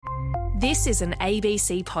This is an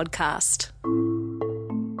ABC podcast.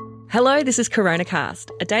 Hello, this is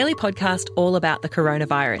CoronaCast, a daily podcast all about the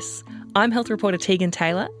coronavirus. I'm health reporter Tegan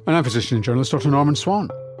Taylor. And I'm physician and journalist Dr. Norman Swan.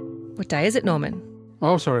 What day is it, Norman?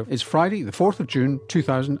 Oh, sorry. It's Friday, the 4th of June,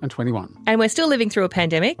 2021. And we're still living through a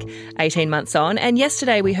pandemic, 18 months on. And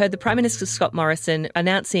yesterday we heard the Prime Minister Scott Morrison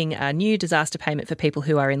announcing a new disaster payment for people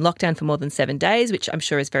who are in lockdown for more than 7 days, which I'm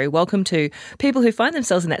sure is very welcome to people who find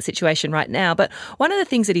themselves in that situation right now. But one of the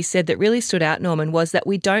things that he said that really stood out, Norman, was that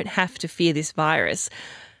we don't have to fear this virus.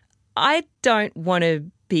 I don't want to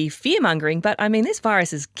be fear-mongering, but I mean, this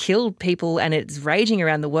virus has killed people and it's raging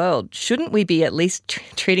around the world. Shouldn't we be at least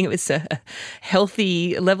treating it with a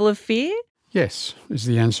healthy level of fear? Yes, is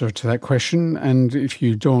the answer to that question. And if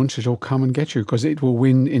you don't, it'll come and get you because it will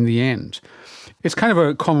win in the end. It's kind of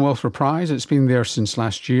a Commonwealth reprise. It's been there since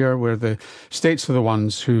last year where the states are the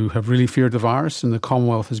ones who have really feared the virus and the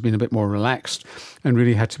Commonwealth has been a bit more relaxed and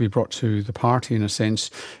really had to be brought to the party in a sense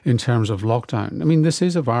in terms of lockdown. I mean, this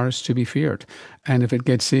is a virus to be feared. And if it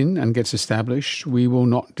gets in and gets established, we will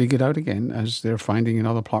not dig it out again, as they're finding in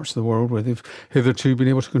other parts of the world where they've hitherto been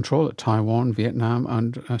able to control it, Taiwan, Vietnam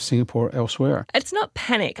and Singapore, elsewhere. It's not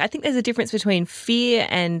panic. I think there's a difference between fear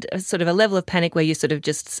and a sort of a level of panic where you sort of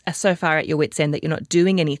just are so far at your wit's end that you're not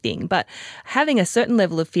doing anything. But having a certain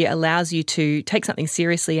level of fear allows you to take something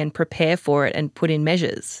seriously and prepare for it and put in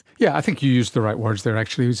measures. Yeah, I think you used the right words there,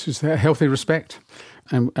 actually. It's just a healthy respect.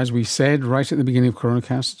 And as we said right at the beginning of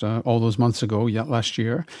CoronaCast, all those months ago, last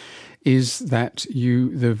year, is that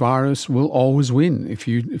the virus will always win if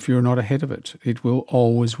you're not ahead of it. It will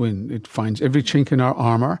always win. It finds every chink in our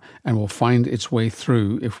armour and will find its way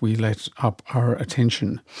through if we let up our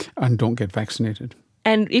attention and don't get vaccinated.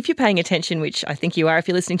 And if you're paying attention, which I think you are if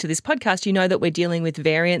you're listening to this podcast, you know that we're dealing with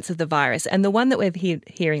variants of the virus. And the one that we're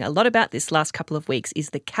hearing a lot about this last couple of weeks is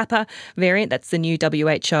the Kappa variant. That's the new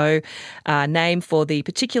WHO name for the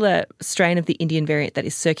particular strain of the Indian variant that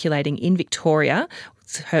is circulating in Victoria.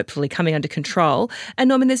 It's hopefully coming under control. And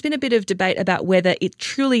Norman, there's been a bit of debate about whether it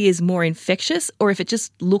truly is more infectious or if it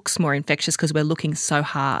just looks more infectious because we're looking so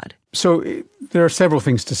hard. So there are several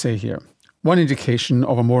things to say here. One indication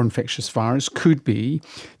of a more infectious virus could be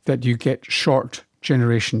that you get short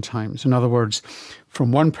generation times. In other words,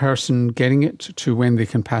 from one person getting it to when they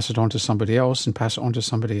can pass it on to somebody else and pass it on to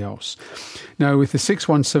somebody else. Now, with the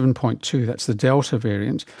 617.2, that's the Delta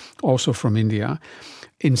variant, also from India,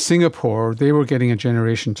 in Singapore, they were getting a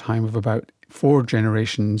generation time of about 4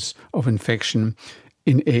 generations of infection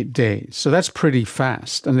in 8 days. So that's pretty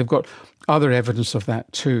fast. And they've got other evidence of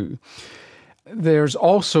that too. There's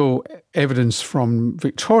also evidence from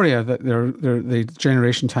Victoria that the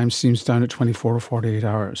generation time seems down at 24 or 48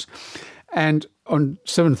 hours. And on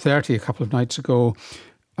 7:30 a couple of nights ago,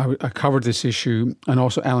 I covered this issue, and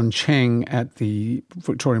also Alan Cheng at the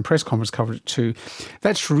Victorian Press Conference covered it too.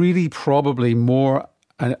 That's really probably more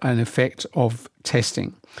an effect of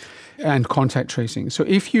testing and contact tracing. So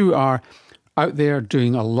if you are out there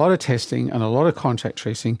doing a lot of testing and a lot of contact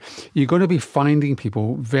tracing, you're going to be finding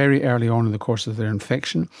people very early on in the course of their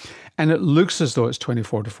infection. And it looks as though it's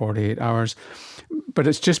 24 to 48 hours, but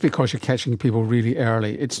it's just because you're catching people really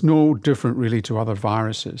early. It's no different really to other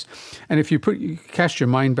viruses. And if you cast your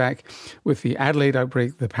mind back with the Adelaide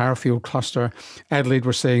outbreak, the Parafield cluster, Adelaide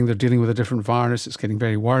were saying they're dealing with a different virus. It's getting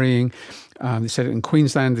very worrying. They said it in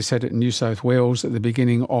Queensland, they said it in New South Wales at the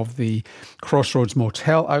beginning of the Crossroads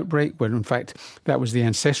Motel outbreak, where in fact that was the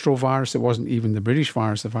ancestral virus. It wasn't even the British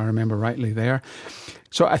virus, if I remember rightly there.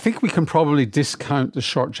 So I think we can probably discount the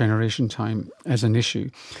short generation time as an issue.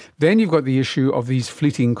 Then you've got the issue of these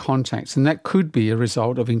fleeting contacts, and that could be a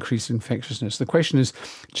result of increased infectiousness. The question is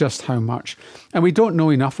just how much. And we don't know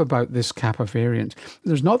enough about this Kappa variant.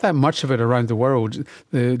 There's not that much of it around the world.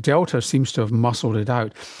 The Delta seems to have muscled it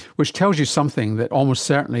out, which tells you something that almost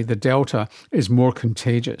certainly the Delta is more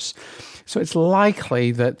contagious. So it's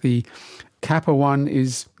likely that the Kappa 1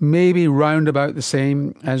 is maybe round about the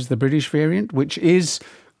same as the British variant, which is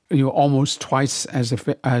almost twice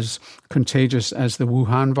as contagious as the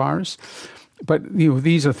Wuhan virus. But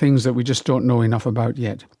these are things that we just don't know enough about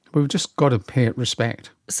yet. We've just got to pay it respect.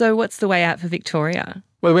 So what's the way out for Victoria?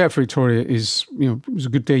 Well, the way out for Victoria is, it was a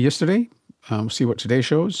good day yesterday. We'll see what today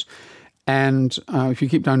shows. And if you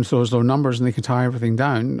keep down to those low numbers and they can tie everything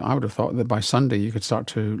down, I would have thought that by Sunday you could start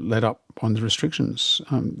to let up on the restrictions.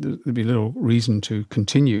 There'd be little reason to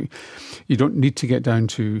continue. You don't need to get down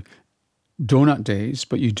to donut days,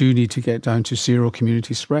 but you do need to get down to zero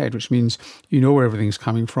community spread, which means you know where everything's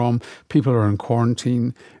coming from, people are in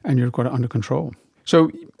quarantine, and you've got it under control. So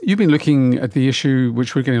you've been looking at the issue,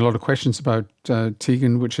 which we're getting a lot of questions about,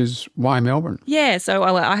 Tegan, which is why Melbourne? Yeah, so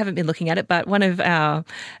I haven't been looking at it, but one of our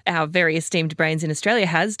very esteemed brains in Australia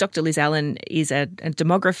has. Dr. Liz Allen is a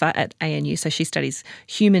demographer at ANU, so she studies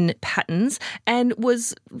human patterns and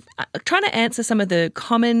was trying to answer some of the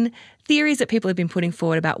common theories that people have been putting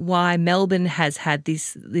forward about why Melbourne has had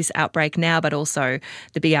this outbreak now, but also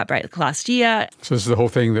the big outbreak last year. So this is the whole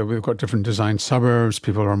thing that we've got different designed suburbs,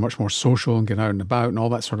 people are much more social and get out and about and all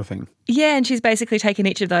that sort of thing. Yeah, and she's basically taken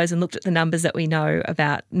each of those and looked at the numbers that we know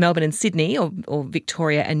about Melbourne and Sydney or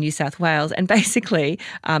Victoria and New South Wales. And basically,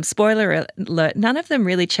 spoiler alert, none of them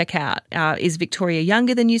really check out. Is Victoria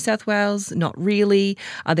younger than New South Wales? Not really.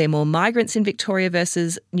 Are there more migrants in Victoria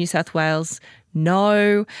versus New South Wales?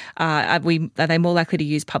 No. Are they more likely to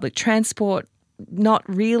use public transport? Not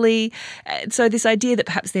really. So this idea that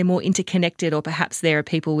perhaps they're more interconnected or perhaps there are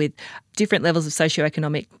people with different levels of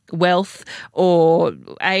socioeconomic wealth or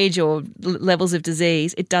age or levels of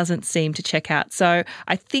disease, it doesn't seem to check out. So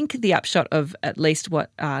I think the upshot of at least what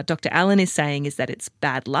Dr. Allen is saying is that it's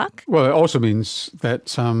bad luck. Well, it also means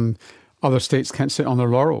that other states can't sit on their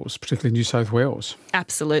laurels, particularly New South Wales.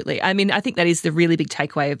 Absolutely. I mean, I think that is the really big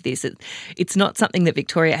takeaway of this. It's not something that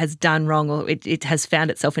Victoria has done wrong or it has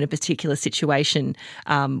found itself in a particular situation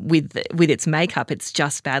with its makeup. It's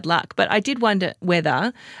just bad luck. But I did wonder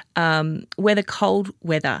whether cold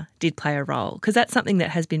weather did play a role, because that's something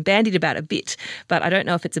that has been bandied about a bit, but I don't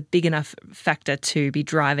know if it's a big enough factor to be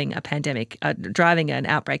driving a pandemic, driving an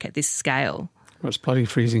outbreak at this scale. Well, it's bloody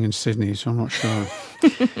freezing in Sydney, so I'm not sure.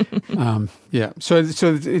 So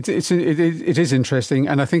it is interesting,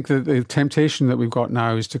 and I think that the temptation that we've got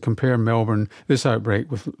now is to compare Melbourne, this outbreak,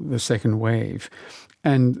 with the second wave,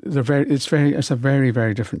 and it's a very,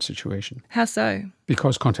 very different situation. How so?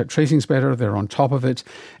 Because contact tracing is better, they're on top of it,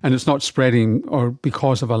 and it's not spreading or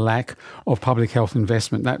because of a lack of public health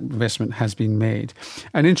investment. That investment has been made.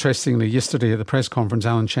 And interestingly, yesterday at the press conference,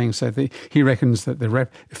 Alan Cheng said that he reckons that the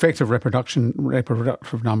effective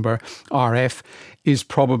reproductive number, RF, is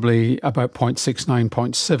probably about 0.69,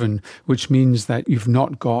 0.7, which means that you've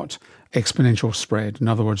not got exponential spread. In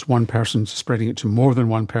other words, one person spreading it to more than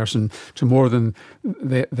one person, to more than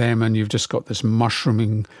them, and you've just got this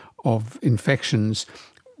mushrooming of infections.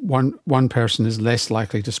 One person is less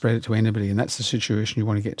likely to spread it to anybody, and that's the situation you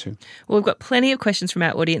want to get to. Well, we've got plenty of questions from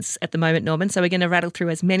our audience at the moment, Norman, so we're going to rattle through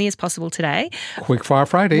as many as possible today. Quickfire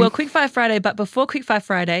Friday. Well, Quickfire Friday, but before Quickfire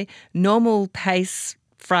Friday, normal pace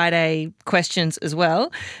Friday questions as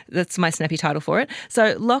well. That's my snappy title for it.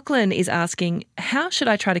 So Lachlan is asking, how should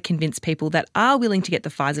I try to convince people that are willing to get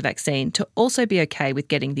the Pfizer vaccine to also be okay with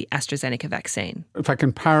getting the AstraZeneca vaccine? If I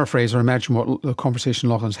can paraphrase or imagine what the conversation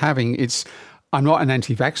Lachlan's having, it's, I'm not an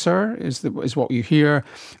anti-vaxxer, is what you hear.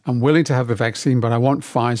 I'm willing to have the vaccine, but I want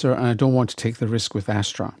Pfizer and I don't want to take the risk with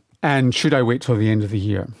Astra. And should I wait till the end of the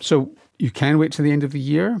year? So you can wait till the end of the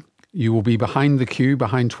year. You will be behind the queue,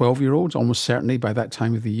 behind 12-year-olds, almost certainly by that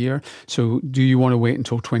time of the year. So do you want to wait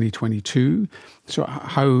until 2022? So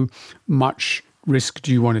how much risk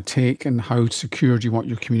do you want to take and how secure do you want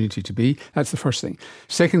your community to be? That's the first thing.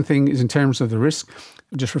 Second thing is in terms of the risk,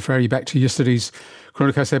 I'll just refer you back to yesterday's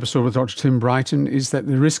Chronicast episode with Dr. Tim Brighton, is that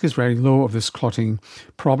the risk is very low of this clotting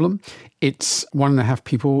problem. It's 1.5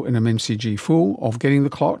 people in an MCG full of getting the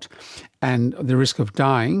clot, and the risk of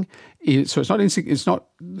dying is, so it's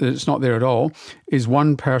not there at all, is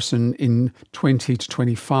one person in 20 to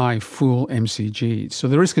 25 full MCGs. So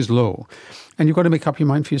the risk is low. And you've got to make up your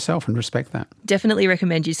mind for yourself and respect that. Definitely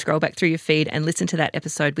recommend you scroll back through your feed and listen to that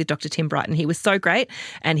episode with Dr. Tim Brighton. He was so great,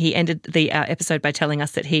 and he ended the episode by telling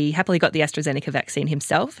us that he happily got the AstraZeneca vaccine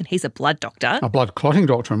himself, and he's a blood doctor. A blood clotting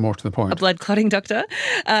doctor, more to the point. A blood clotting doctor.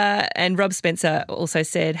 And Rob Spencer also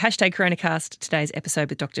said, #ChronicAst, today's episode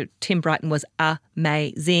with Dr. Tim Brighton was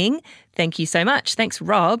amazing. Thank you so much. Thanks,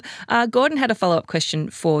 Rob. Gordon had a follow-up question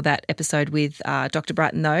for that episode with Dr.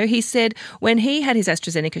 Brighton, though. He said when he had his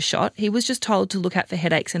AstraZeneca shot, he was just told to look out for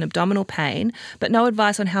headaches and abdominal pain, but no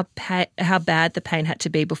advice on how bad the pain had to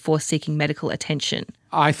be before seeking medical attention.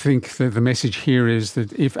 I think that the message here is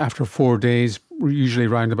that if after 4 days, usually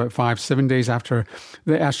around about 5-7 days after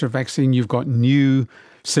the Astra vaccine, you've got new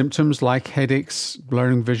symptoms like headaches,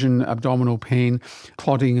 blurring vision, abdominal pain,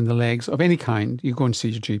 clotting in the legs of any kind, you go and see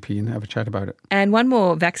your GP and have a chat about it. And one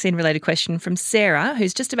more vaccine-related question from Sarah,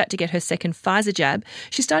 who's just about to get her second Pfizer jab.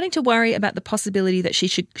 She's starting to worry about the possibility that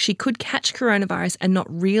she could catch coronavirus and not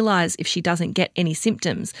realise if she doesn't get any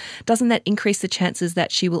symptoms. Doesn't that increase the chances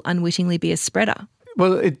that she will unwittingly be a spreader?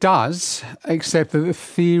 Well, it does, except that the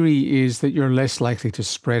theory is that you're less likely to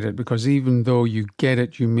spread it because even though you get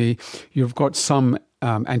it, you've got some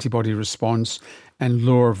antibody response, and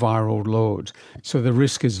lower viral load. So the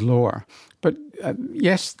risk is lower. But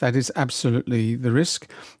yes, that is absolutely the risk.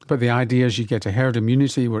 But the idea is you get a herd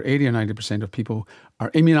immunity where 80 or 90% of people are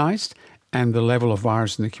immunised and the level of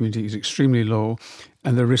virus in the community is extremely low,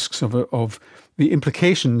 and the risks of the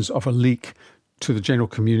implications of a leak to the general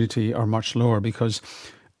community are much lower because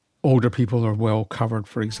older people are well covered,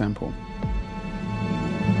 for example.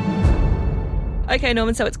 Okay,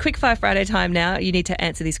 Norman, so it's Quickfire Friday time now. You need to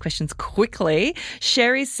answer these questions quickly.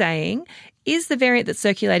 Sherry's saying, is the variant that's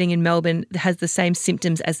circulating in Melbourne that has the same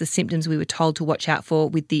symptoms as the symptoms we were told to watch out for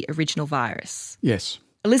with the original virus? Yes.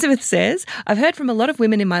 Elizabeth says, I've heard from a lot of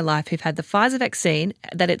women in my life who've had the Pfizer vaccine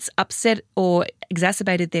that it's upset or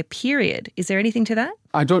exacerbated their period. Is there anything to that?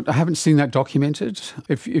 I haven't seen that documented.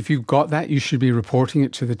 If you've got that, you should be reporting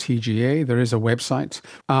it to the TGA. There is a website.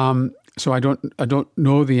 So I don't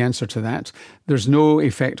know the answer to that. There's no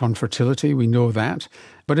effect on fertility. We know that.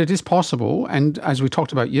 But it is possible. And as we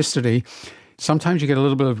talked about yesterday, sometimes you get a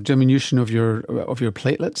little bit of diminution of your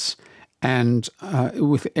platelets and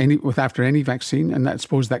after any vaccine, and I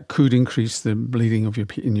suppose that could increase the bleeding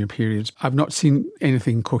in your periods. I've not seen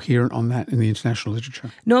anything coherent on that in the international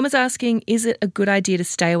literature. Norma's asking, is it a good idea to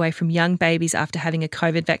stay away from young babies after having a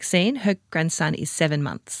COVID vaccine? Her grandson is 7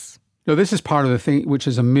 months. No, this is part of the thing, which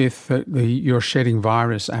is a myth that you're shedding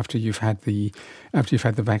virus after you've had the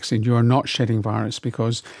vaccine. You are not shedding virus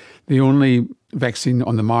because the only vaccine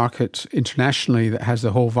on the market internationally that has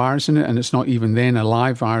the whole virus in it, and it's not even then a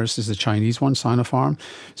live virus, is the Chinese one, Sinopharm.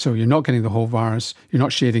 So you're not getting the whole virus. You're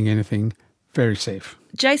not shedding anything. Very safe.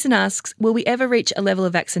 Jason asks, will we ever reach a level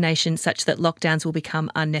of vaccination such that lockdowns will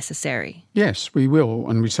become unnecessary? Yes, we will,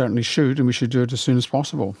 and we certainly should, and we should do it as soon as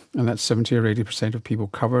possible. And that's 70 or 80% of people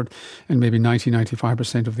covered, and maybe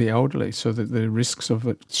 95% of the elderly, so that the risks of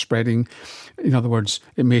it spreading, in other words,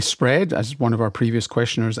 it may spread, as one of our previous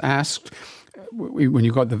questioners asked, when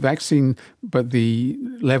you got the vaccine, but the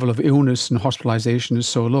level of illness and hospitalisation is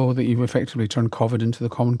so low that you've effectively turned COVID into the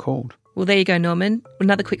common cold. Well, there you go, Norman.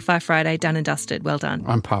 Another Quickfire Friday done and dusted. Well done.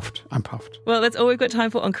 I'm puffed. Well, that's all we've got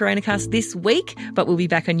time for on Coronacast this week, but we'll be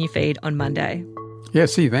back on your feed on Monday. Yeah,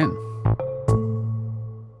 see you then.